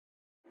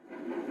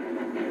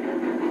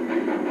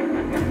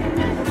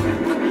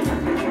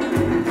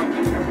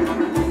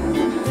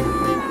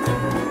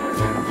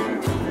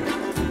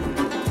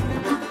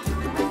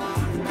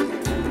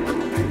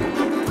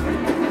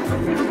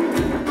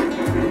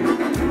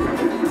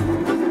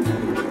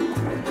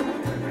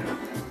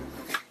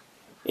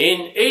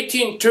In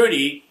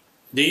 1830,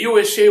 the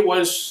USA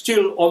was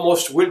still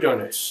almost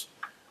wilderness.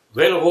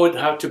 Railroads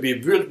had to be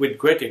built with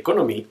great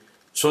economy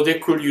so they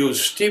could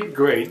use steep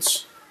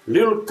grades,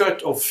 little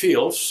cut of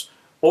fields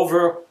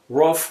over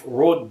rough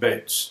road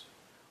beds.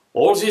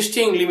 All these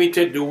things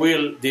limited the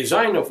wheel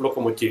design of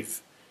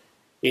locomotive.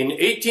 In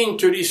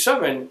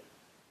 1837,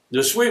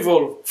 the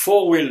swivel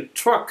four-wheel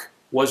truck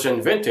was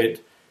invented,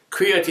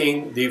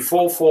 creating the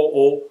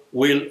 440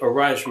 wheel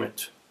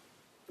arrangement.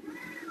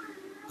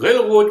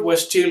 Railroad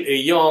was still a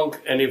young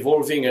and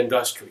evolving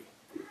industry.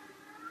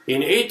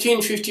 In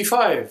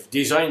 1855,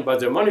 designed by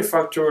the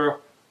manufacturer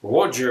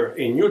Roger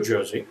in New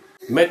Jersey,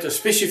 met a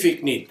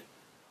specific need.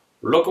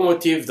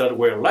 Locomotives that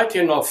were light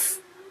enough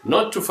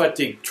not to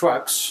fatigue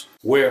trucks,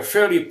 were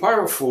fairly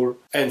powerful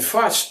and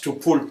fast to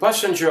pull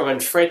passenger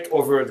and freight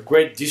over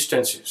great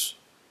distances,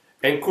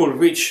 and could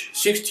reach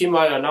 60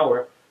 miles an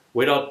hour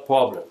without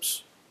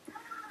problems.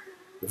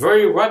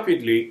 Very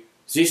rapidly,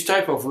 this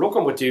type of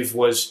locomotive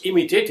was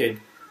imitated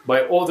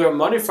by other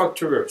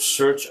manufacturers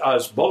such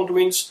as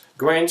Baldwin's,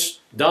 Grant's,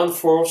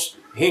 Danforth's,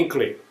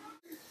 Hinckley.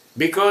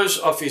 Because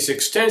of its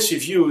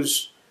extensive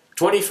use,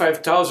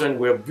 25,000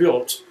 were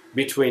built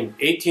between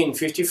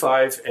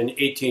 1855 and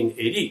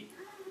 1880.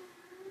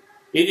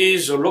 It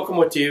is a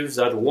locomotive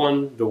that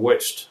won the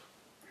West.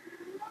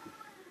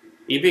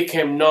 It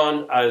became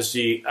known as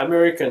the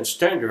American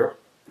Standard,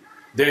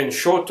 then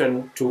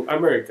shortened to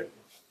American.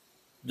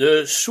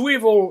 The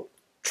swivel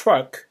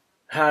truck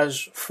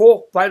has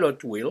 4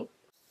 pilot wheels,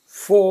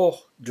 4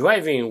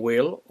 driving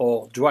wheel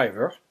or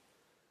driver,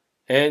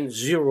 and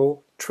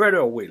 0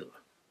 trailer wheel.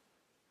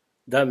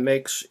 That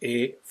makes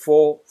a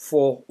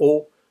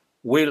 440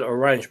 wheel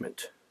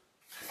arrangement.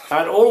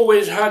 I'd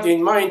always had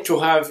in mind to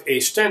have a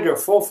standard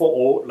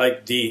 440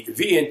 like the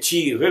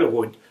V&T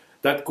Railroad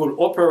that could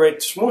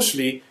operate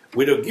smoothly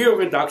with a gear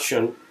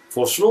reduction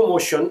for slow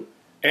motion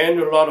and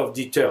a lot of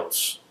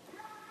details.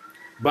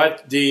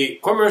 But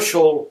the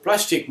commercial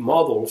plastic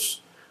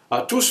models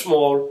are too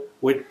small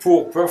with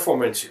poor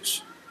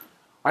performances.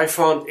 I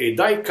found a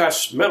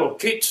die-cast metal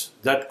kit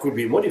that could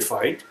be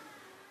modified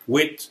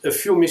with a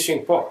few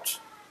missing parts.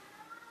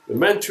 The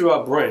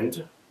Mantua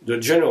brand, the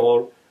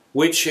General,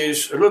 which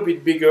is a little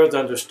bit bigger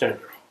than the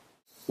Standard.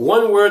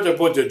 One word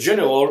about the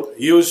General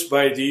used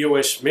by the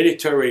US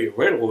Military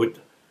Railroad.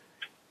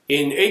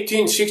 In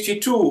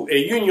 1862, a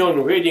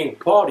Union raiding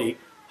party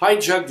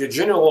hijacked the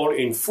General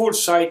in full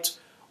sight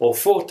of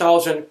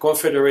 4,000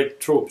 Confederate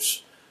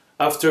troops.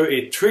 After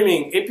a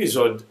thrilling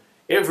episode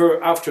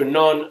ever after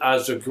known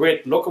as the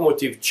Great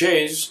Locomotive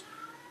Chase,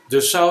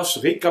 the South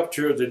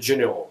recaptured the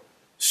General.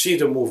 See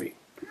the movie.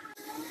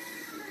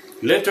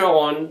 Later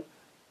on,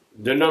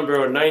 the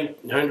number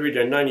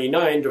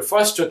 999, the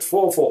fastest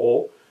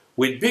 440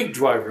 with big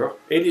driver,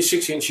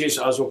 86 inches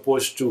as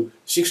opposed to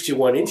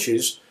 61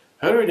 inches,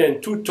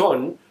 102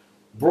 tons,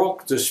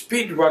 broke the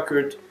speed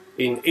record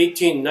in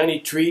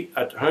 1893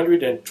 at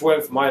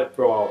 112 miles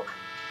per hour.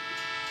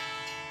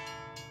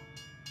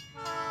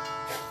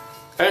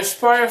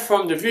 Inspired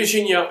from the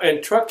Virginia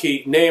and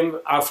Truckee, named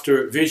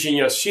after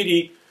Virginia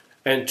City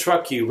and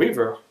Truckee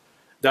River,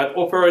 that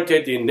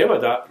operated in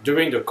Nevada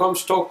during the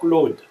Comstock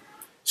Lode,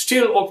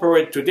 still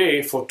operate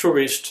today for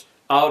tourists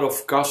out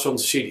of Carson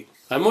City.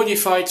 I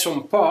modified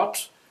some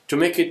parts to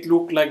make it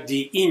look like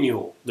the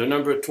Inyo, the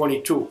number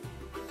 22.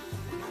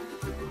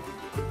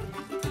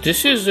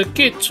 This is the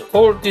kit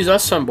all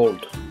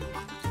disassembled.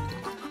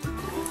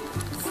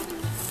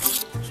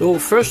 So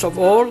first of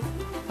all,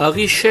 I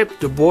reshaped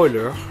the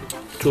boiler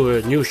to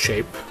a new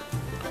shape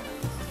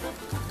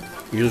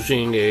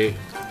using a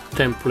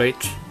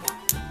template.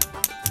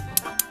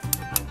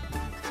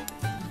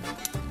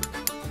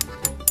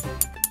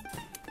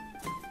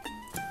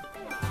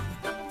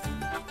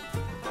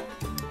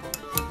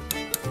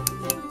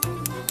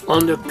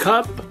 On the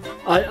cap,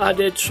 I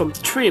added some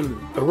trim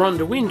around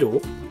the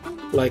window,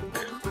 like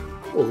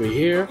over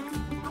here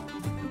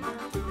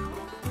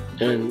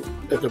and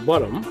at the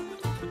bottom,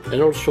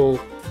 and also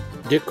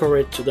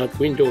decorate that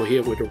window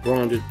here with a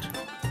rounded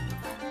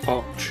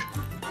arch.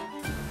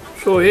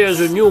 So here's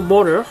a new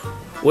motor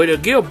with a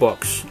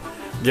gearbox.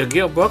 The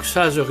gearbox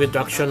has a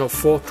reduction of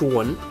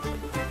 4-to-1.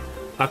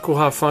 I could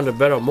have found a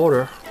better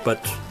motor, but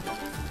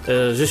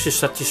this is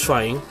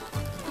satisfying.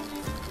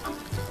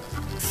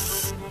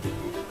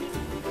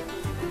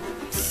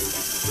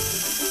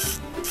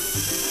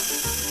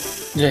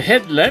 The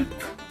headlamp,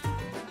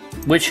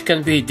 which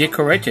can be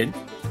decorated,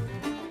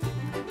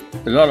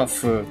 a lot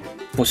of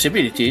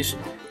possibilities,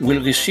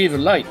 will receive a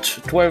light,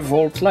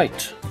 12-volt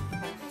light.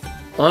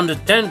 On the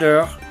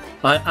tender,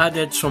 I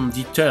added some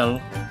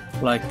detail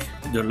like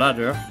the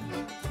ladder,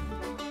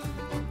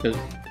 the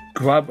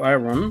grab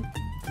iron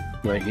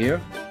right here.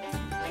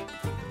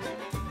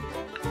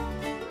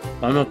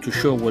 I'm not too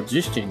sure what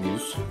this thing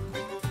is.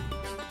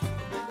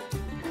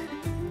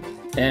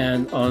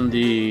 And on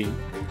the,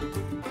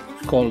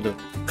 it's called the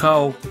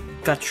cow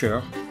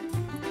catcher,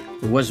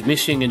 it was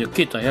missing in the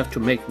kit. I have to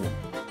make one.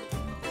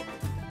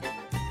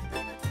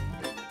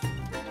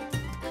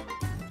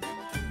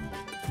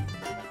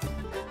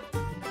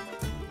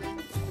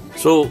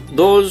 So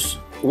those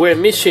were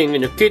missing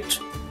in the kit.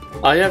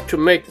 I have to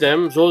make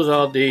them. Those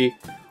are the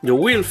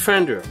wheel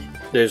fender.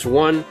 There's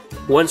one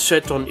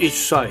set on each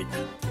side.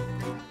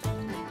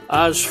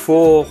 As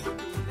for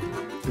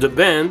the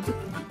band,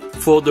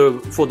 for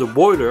the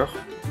boiler,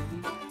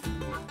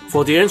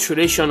 for the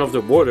insulation of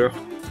the boiler,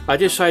 I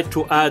decided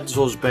to add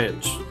those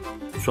bands.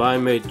 So I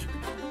made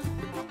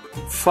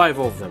 5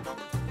 of them.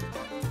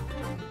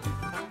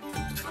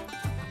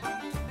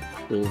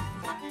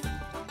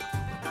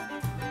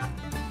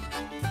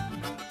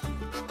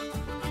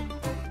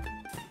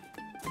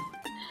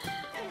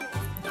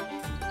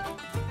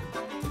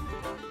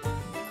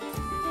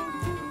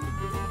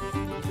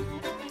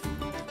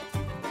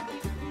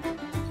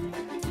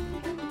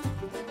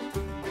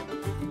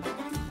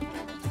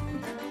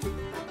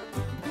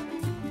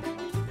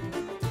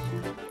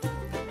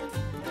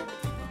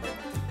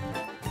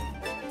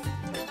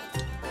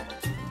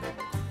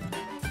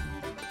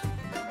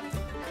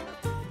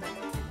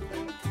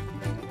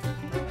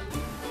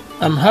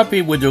 I'm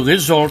happy with the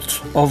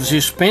result of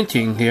this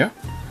painting here.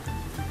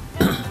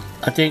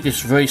 I think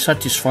it's very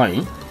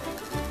satisfying.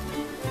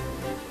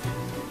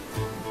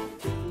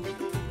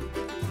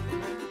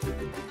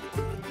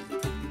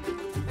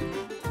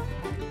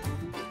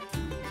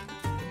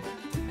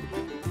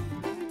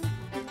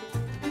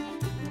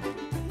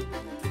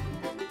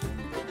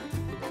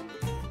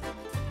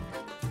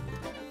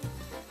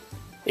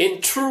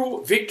 In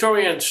true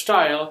Victorian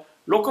style,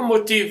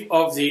 locomotives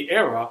of the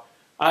era,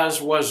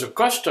 as was the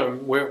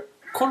custom, were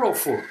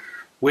colorful,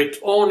 with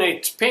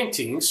ornate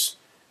paintings,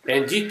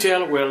 and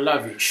detail were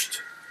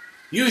lavished,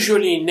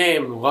 usually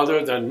named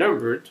rather than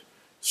numbered,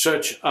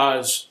 such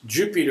as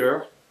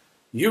Jupiter,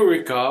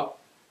 Eureka,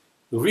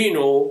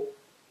 Reno,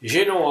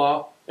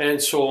 Genoa,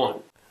 and so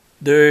on.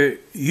 The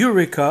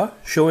Eureka,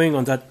 showing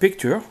on that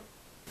picture,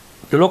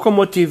 the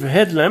locomotive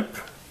headlamp,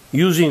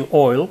 using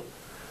oil,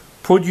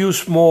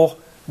 produced more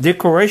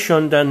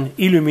decoration than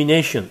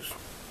illuminations.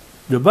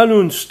 The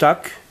balloon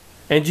stack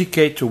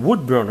indicates a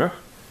wood burner.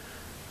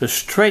 The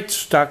straight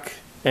stack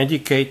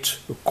indicates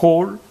a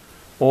coal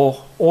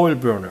or oil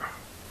burner.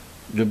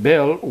 The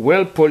bell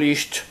well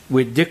polished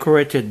with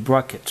decorated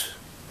brackets.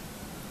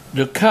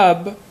 The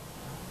cab,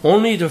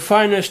 only the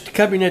finest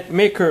cabinet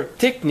maker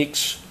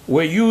techniques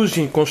were used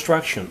in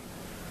construction.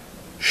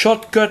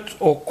 Shortcut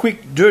or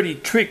quick dirty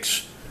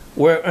tricks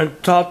were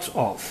unthought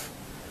of.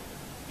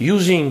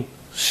 Using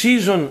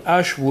seasoned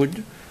ash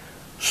wood,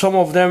 some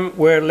of them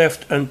were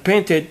left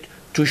unpainted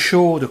to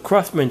show the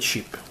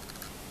craftsmanship.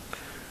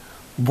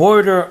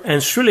 Boiler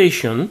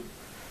insulation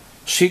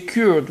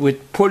secured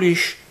with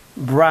polished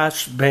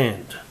brass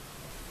band.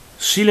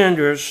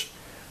 Cylinders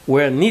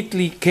were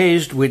neatly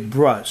cased with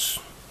brass.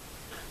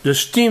 The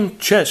steam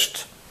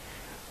chest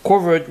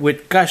covered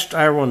with cast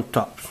iron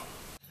tops.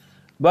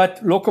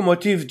 But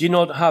locomotives did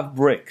not have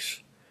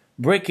brakes.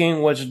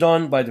 Braking was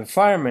done by the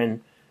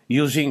fireman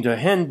using the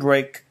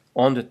handbrake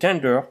on the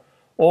tender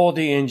or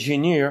the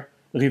engineer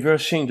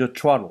reversing the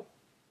throttle.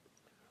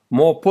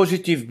 More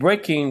positive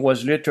braking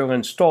was later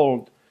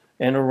installed,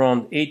 and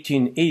around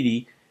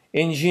 1880,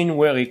 engines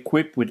were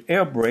equipped with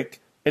air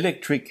brake,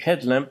 electric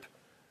headlamp,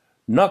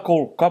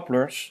 knuckle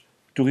couplers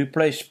to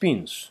replace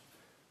pins.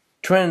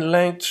 Train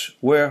lengths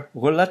were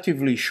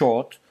relatively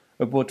short,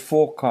 about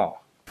 4 cars.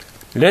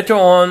 Later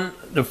on,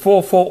 the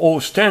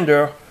 440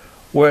 standard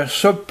were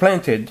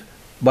supplanted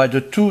by the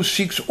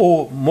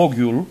 260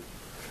 mogul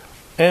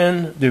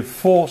and the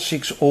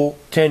 460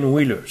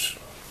 10-wheelers.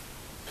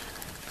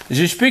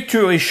 This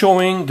picture is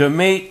showing the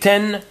May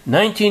 10,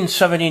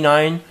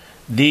 1979,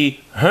 the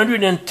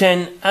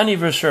 110th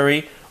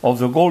anniversary of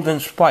the Golden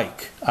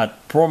Spike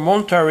at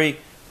Promontory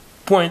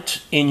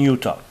Point in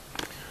Utah.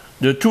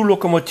 The 2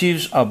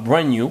 locomotives are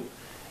brand new,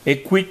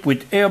 equipped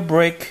with air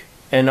brake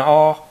and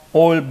our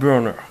oil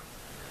burner.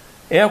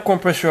 Air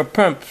compressor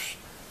pumps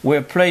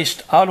were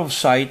placed out of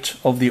sight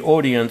of the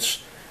audience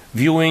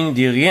viewing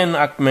the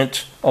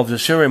reenactment of the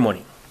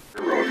ceremony.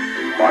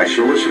 By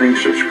soliciting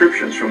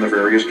subscriptions from the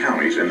various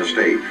counties in the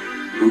state,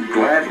 who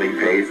gladly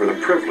paid for the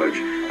privilege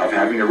of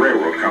having a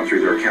railroad come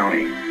through their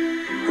county.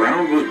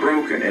 Ground was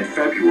broken in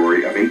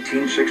February of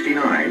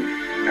 1869,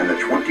 and the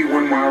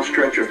 21-mile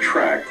stretch of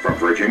track from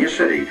Virginia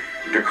City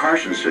to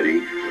Carson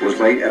City was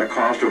laid at a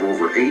cost of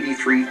over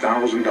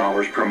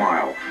 $83,000 per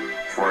mile,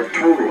 for a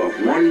total of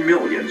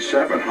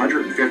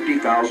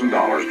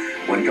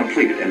 $1,750,000 when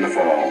completed in the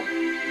fall.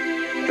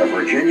 The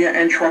Virginia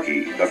and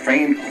Truckee, the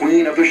famed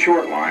queen of the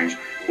short lines,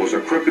 was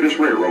the crookedest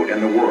railroad in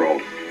the world.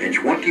 In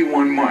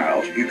 21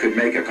 miles, you could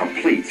make a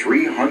complete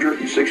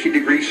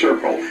 360-degree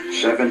circle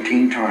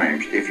 17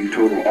 times if you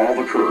total all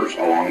the curves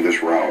along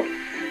this route.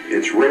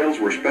 Its rails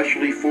were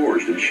specially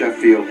forged in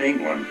Sheffield,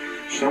 England.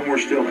 Some were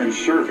still in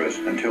service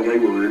until they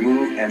were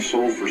removed and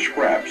sold for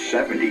scrap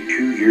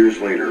 72 years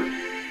later.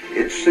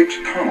 Its 6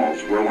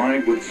 tunnels were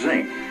lined with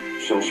zinc,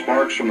 so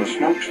sparks from the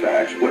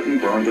smokestacks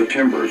wouldn't burn the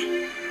timbers.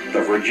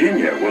 The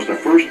Virginia was the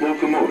first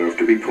locomotive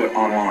to be put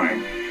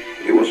online.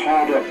 It was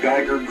hauled up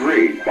Geiger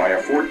grade by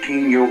a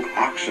 14-yoke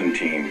oxen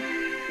team.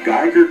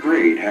 Geiger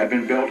grade had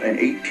been built in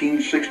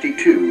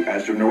 1862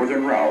 as the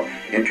northern route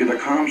into the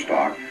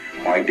Comstock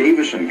by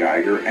Davison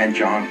Geiger and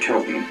John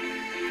Tilton.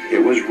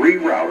 It was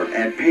rerouted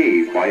and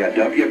paved by a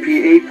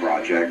WPA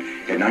project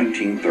in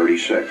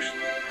 1936.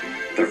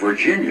 The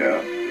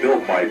Virginia,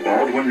 built by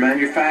Baldwin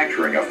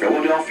Manufacturing of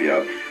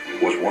Philadelphia,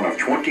 was one of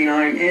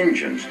 29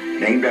 engines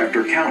named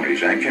after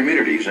counties and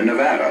communities in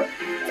Nevada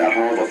that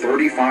haul the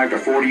 35 to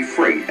 40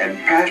 freight and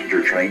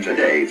passenger trains a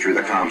day through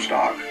the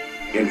Comstock.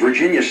 In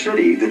Virginia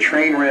City, the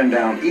train ran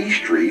down E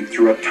Street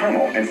through a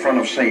tunnel in front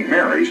of St.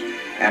 Mary's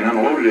and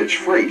unloaded its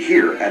freight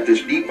here at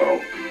this depot.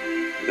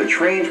 The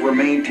trains were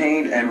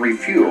maintained and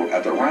refueled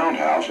at the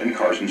Roundhouse in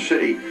Carson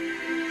City.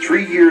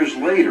 3 years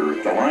later,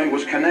 the line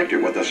was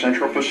connected with the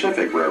Central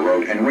Pacific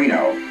Railroad in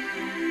Reno.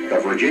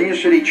 The Virginia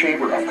City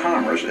Chamber of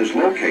Commerce is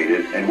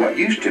located in what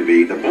used to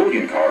be the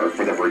bullion car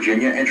for the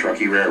Virginia and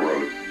Truckee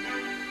Railroad.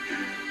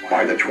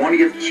 By the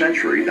 20th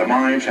century, the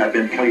mines had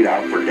been played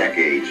out for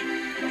decades.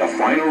 The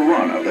final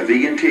run of the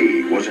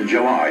V&T was in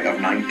July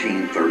of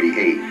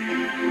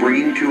 1938,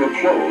 bringing to a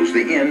close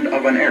the end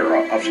of an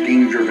era of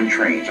steam-driven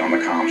trains on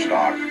the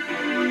Comstock.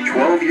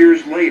 12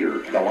 years later,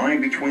 the line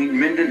between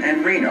Minden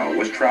and Reno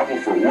was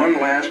traveled for one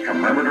last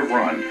commemorative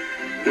run,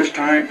 this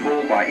time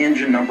pulled by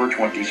engine number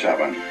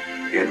 27.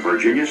 In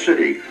Virginia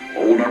City,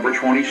 old number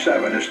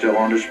 27 is still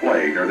on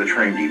display near the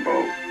train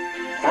depot.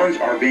 Funds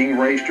are being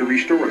raised to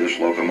restore this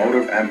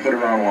locomotive and put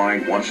it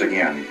online once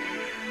again.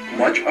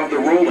 Much of the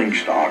rolling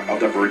stock of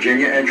the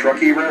Virginia and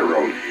Truckee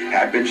Railroad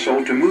had been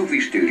sold to movie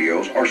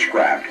studios or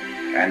scrapped,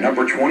 and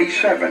number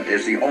 27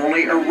 is the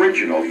only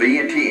original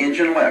V&T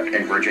engine left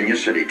in Virginia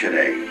City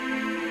today.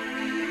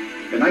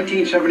 In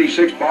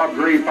 1976, Bob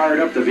Gray fired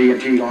up the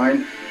V&T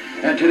line,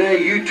 and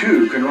today you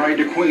too can ride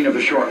the queen of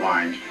the short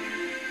lines.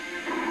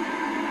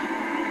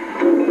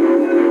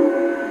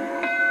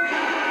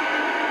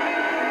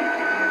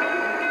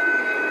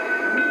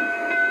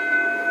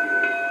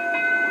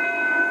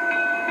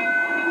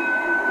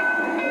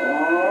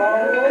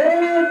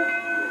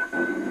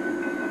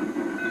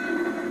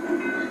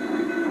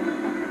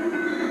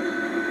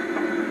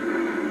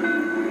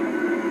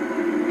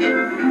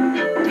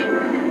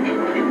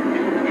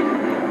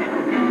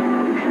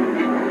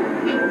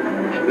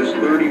 This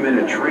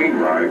 30-minute train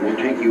ride will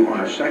take you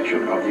on a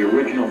section of the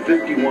original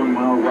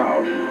 51-mile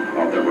route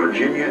of the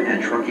Virginia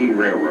and Truckee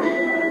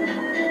Railroad.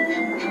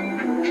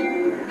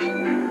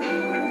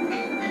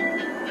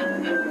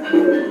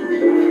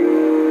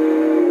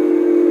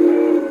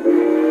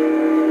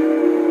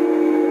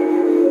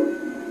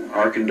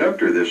 Our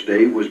conductor this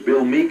day was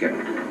Bill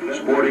Meakin,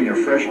 sporting a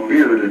fresh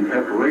beard in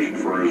preparation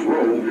for his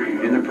role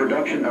in the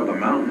production of the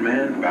Mountain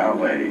Man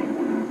Ballet.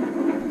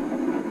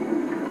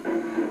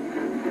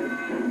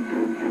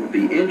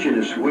 The engine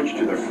is switched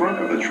to the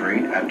front of the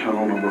train at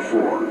tunnel number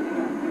 4.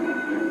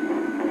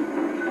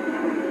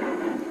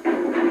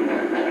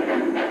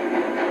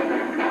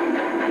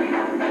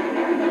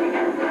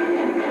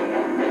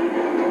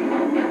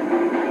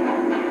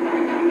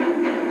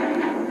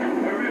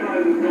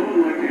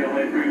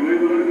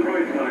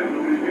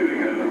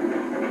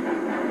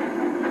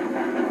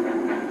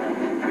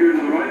 Here to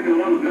the right, the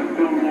locomotive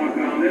stone block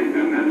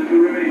foundation and the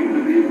remains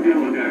of these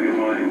yellow jacket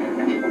mines.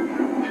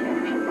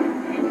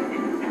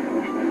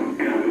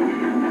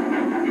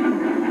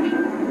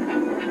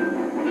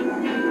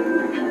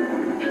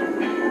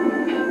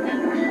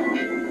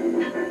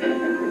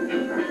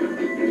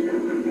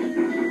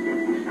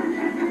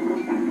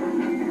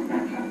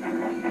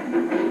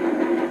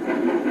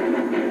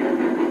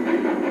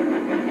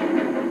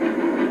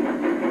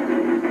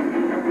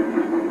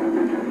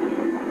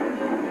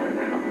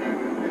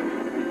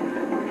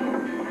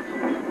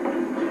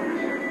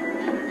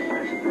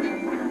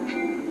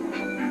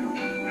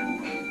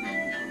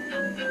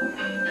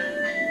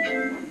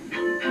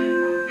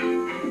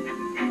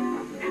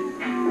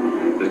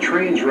 The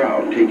train's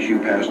route takes you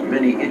past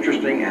many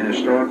interesting and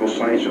historical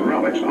sites and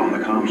relics on the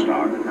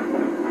Comstock.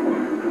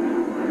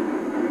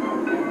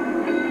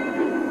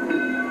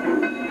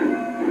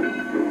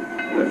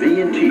 The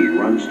V&T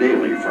runs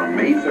daily from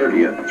May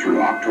 30th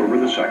through October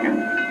the 2nd.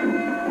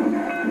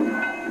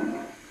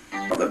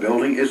 The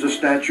building is a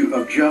statue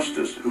of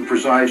Justice who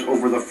presides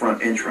over the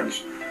front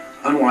entrance.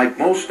 Unlike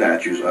most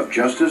statues of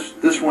Justice,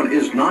 this one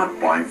is not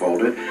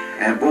blindfolded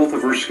and both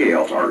of her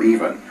scales are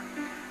even.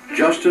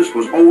 Justice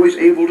was always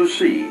able to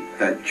see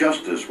that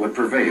justice would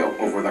prevail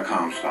over the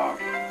Comstock.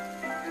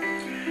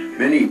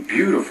 Many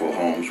beautiful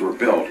homes were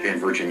built in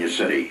Virginia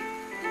City.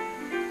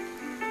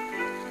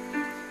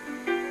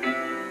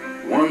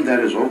 One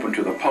that is open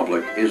to the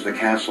public is the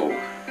castle,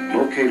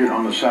 located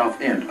on the south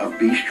end of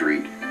B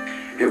Street.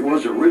 It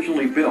was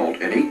originally built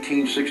in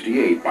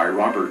 1868 by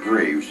Robert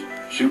Graves,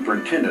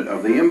 superintendent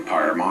of the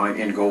Empire Mine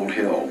in Gold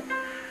Hill.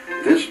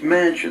 This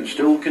mansion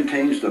still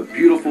contains the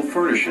beautiful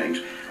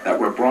furnishings that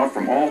were brought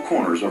from all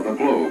corners of the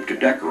globe to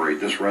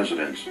decorate this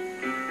residence.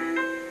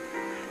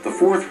 The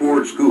Fourth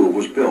Ward School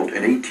was built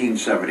in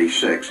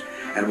 1876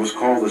 and was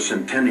called the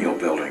Centennial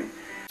Building.